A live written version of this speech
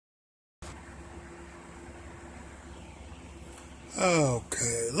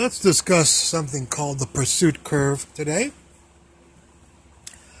Okay, let's discuss something called the pursuit curve today.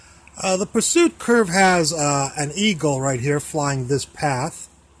 The pursuit curve has an eagle right here flying this path,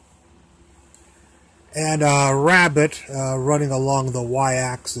 and a rabbit running along the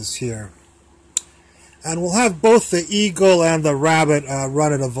y-axis here. And we'll have both the eagle and the rabbit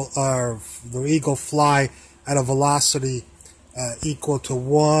run at the eagle fly at a velocity equal to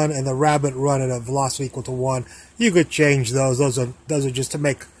 1, and the rabbit run at a velocity equal to 1. You could change those. Those are just to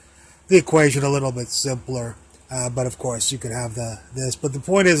make the equation a little bit simpler. But of course, you could have this. But the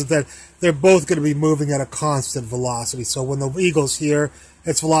point is that they're both going to be moving at a constant velocity. So when the eagle's here,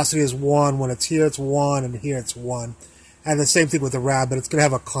 its velocity is 1. When it's here, it's 1. And here, it's 1. And the same thing with the rabbit. It's going to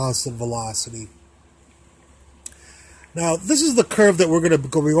have a constant velocity. Now, this is the curve that we're going to be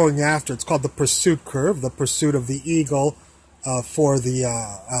going after. It's called the pursuit curve, the pursuit of the eagle for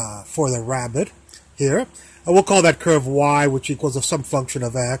the rabbit here. We'll call that curve y, which equals some function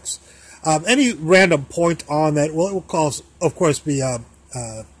of x. Any random point on that will of course, be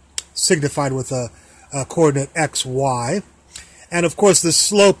signified with a coordinate x, y. And, of course, the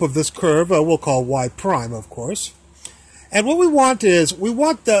slope of this curve we'll call y prime, of course. And what we want is, we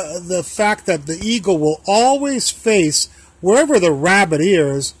want the fact that the eagle will always face wherever the rabbit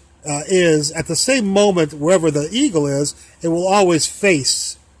is at the same moment wherever the eagle is, it will always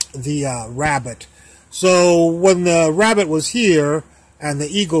face the rabbit. So when the rabbit was here and the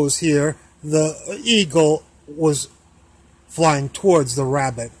eagle was here, the eagle was flying towards the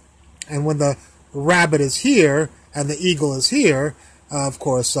rabbit. And when the rabbit is here and the eagle is here, of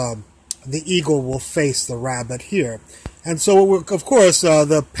course, the eagle will face the rabbit here. And so, of course,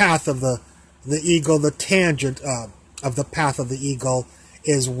 the path of the eagle, the tangent of the path of the eagle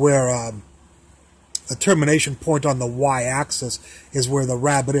is where the termination point on the y-axis is where the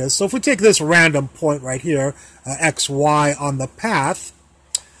rabbit is. So if we take this random point right here, x, y on the path,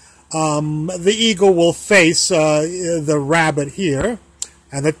 the eagle will face the rabbit here,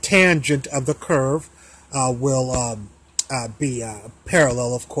 and the tangent of the curve will be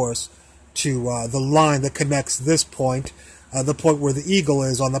parallel, of course, to the line that connects this point, the point where the eagle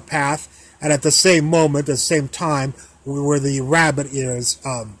is on the path, and at the same moment, at the same time, where the rabbit is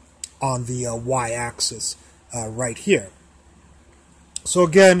on the y-axis right here. So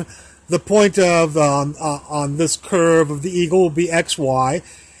again, the point of on this curve of the eagle will be x, y,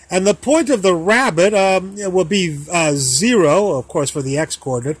 and the point of the rabbit will be 0, of course, for the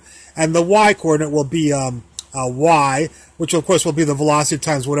x-coordinate, and the y-coordinate will be y, which of course will be the velocity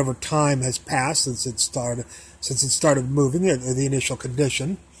times whatever time has passed since it started moving, the initial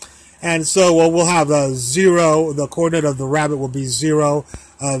condition. And so we'll have 0, the coordinate of the rabbit will be 0,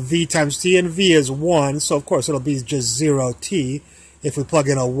 v times t, and v is 1, so of course it'll be just 0t if we plug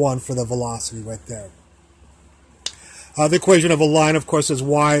in a 1 for the velocity right there. The equation of a line, of course, is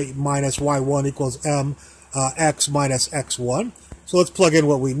y minus y1 equals m x minus x1. So let's plug in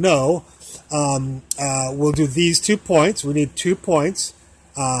what we know. We'll do these 2 points. We need 2 points,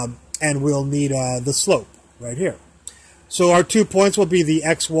 and we'll need the slope right here. So our 2 points will be the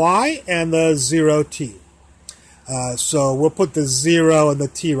xy and the 0t. So we'll put the 0 and the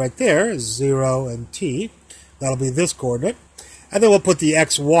t right there, 0 and t. That'll be this coordinate. And then we'll put the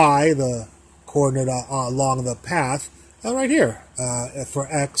xy, the coordinate along the path, right here for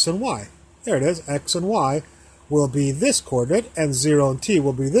x and y. There it is, x and y will be this coordinate, and 0 and t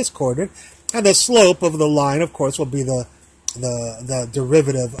will be this coordinate. And the slope of the line, of course, will be the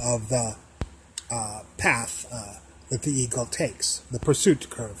derivative of the path that the eagle takes. The pursuit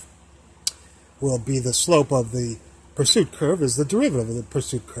curve will be the slope of the pursuit curve is the derivative of the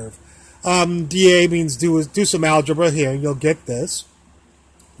pursuit curve. dA means do some algebra here, and you'll get this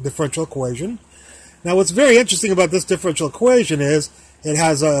differential equation. Now, what's very interesting about this differential equation is it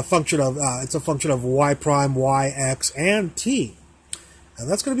has a function of it's a function of y prime, y, x, and t. And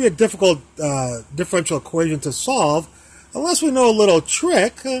that's going to be a difficult differential equation to solve unless we know a little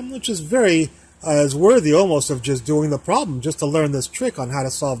trick, which is very is worthy almost of just doing the problem, just to learn this trick on how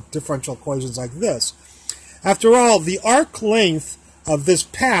to solve differential equations like this. After all, the arc length of this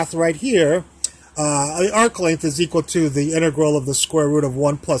path right here, the arc length is equal to the integral of the square root of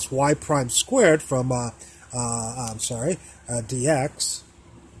 1 plus y prime squared from, dx.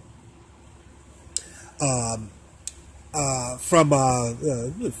 From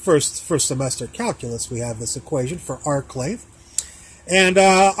first semester calculus, we have this equation for arc length. And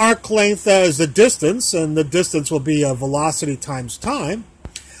arc length is the distance, and the distance will be velocity times time.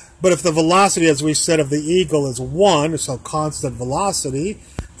 But if the velocity, as we said, of the eagle is 1, so constant velocity,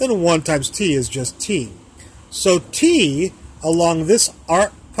 then 1 times t is just t. So t along this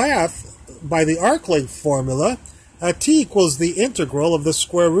arc path by the arc length formula t equals the integral of the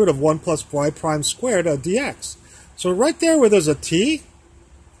square root of 1 plus y prime squared dx. So right there where there's a t,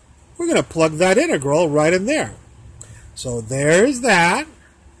 we're going to plug that integral right in there. So there's that.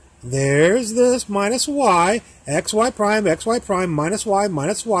 There's this minus y, xy prime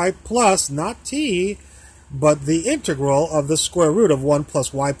minus y plus, not t, but the integral of the square root of 1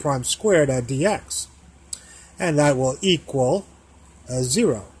 plus y prime squared dx. And that will equal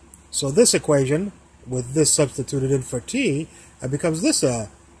 0. So this equation, with this substituted in for t, becomes this,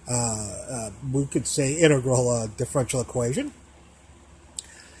 we could say, integral differential equation.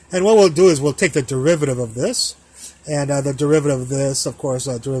 And what we'll do is we'll take the derivative of this. And the derivative of this, of course,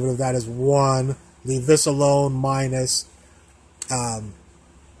 derivative of that is 1. Leave this alone, minus,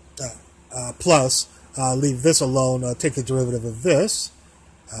 plus. Leave this alone, take the derivative of this.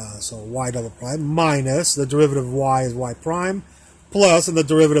 So y double prime minus the derivative of y is y prime. Plus, and the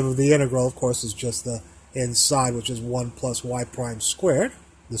derivative of the integral, of course, is just the inside, which is 1 plus y prime squared,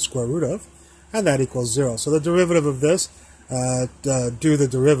 the square root of. And that equals 0. So the derivative of this, do the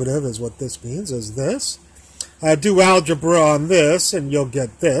derivative is what this means, is this. Do algebra on this, and you'll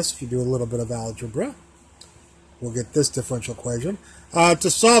get this. If you do a little bit of algebra, we'll get this differential equation. To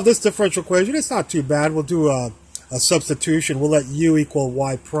solve this differential equation, it's not too bad. We'll do a substitution. We'll let u equal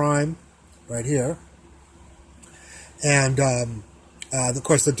y prime right here. And, of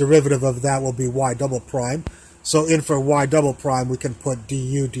course, the derivative of that will be y double prime. So in for y double prime, we can put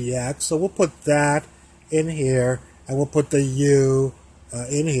du dx. So we'll put that in here, and we'll put the u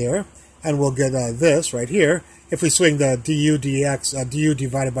in here. And we'll get this right here. If we swing the du dx, du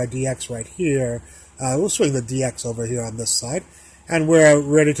divided by dx right here, we'll swing the dx over here on this side. And we're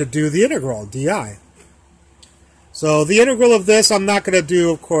ready to do the integral, di. So the integral of this I'm not going to do,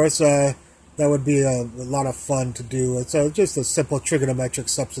 of course. That would be a lot of fun to do. It's just a simple trigonometric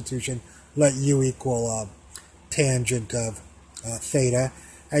substitution. Let u equal tangent of theta.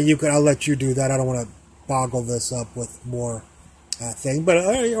 And I'll let you do that. I don't want to boggle this up with more thing, but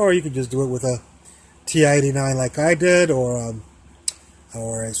or you could just do it with a TI-89 like I did, or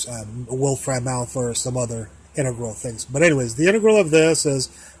as Wolfram Alpha or some other integral things. But anyways, the integral of this is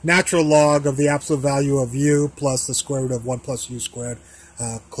natural log of the absolute value of u plus the square root of 1 plus u squared,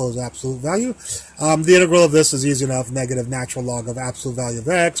 close absolute value. The integral of this is easy enough, negative natural log of absolute value of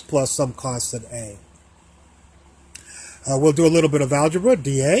x plus some constant a. We'll do a little bit of algebra,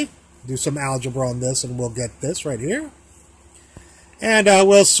 dA, do some algebra on this, and we'll get this right here. And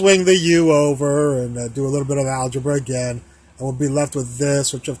we'll swing the u over and do a little bit of algebra again. And we'll be left with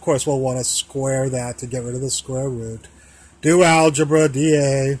this, which of course we'll want to square that to get rid of the square root. Do algebra,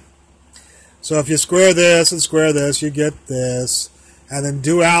 dA. So if you square this and square this, you get this. And then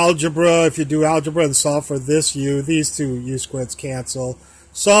do algebra. If you do algebra and solve for this u, these two u squareds cancel.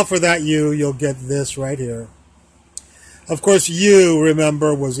 Solve for that u, you'll get this right here. Of course, u,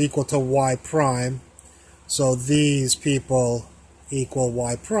 remember, was equal to y prime. So these people equal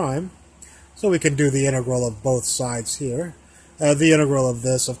y prime. So we can do the integral of both sides here. The integral of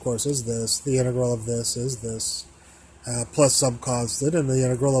this, of course, is this. The integral of this is this. Plus some constant, and the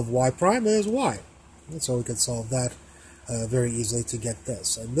integral of y prime is y. And so we can solve that very easily to get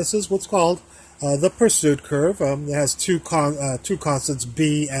this. And this is what's called the pursuit curve. It has two constants,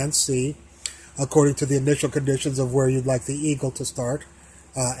 b and c, according to the initial conditions of where you'd like the eagle to start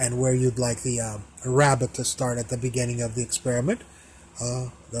and where you'd like the rabbit to start at the beginning of the experiment.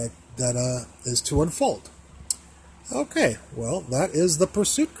 That is to unfold. Okay, well, that is the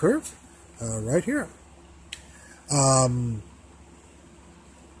pursuit curve right here. I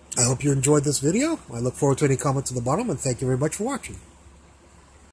hope you enjoyed this video. I look forward to any comments at the bottom, and thank you very much for watching.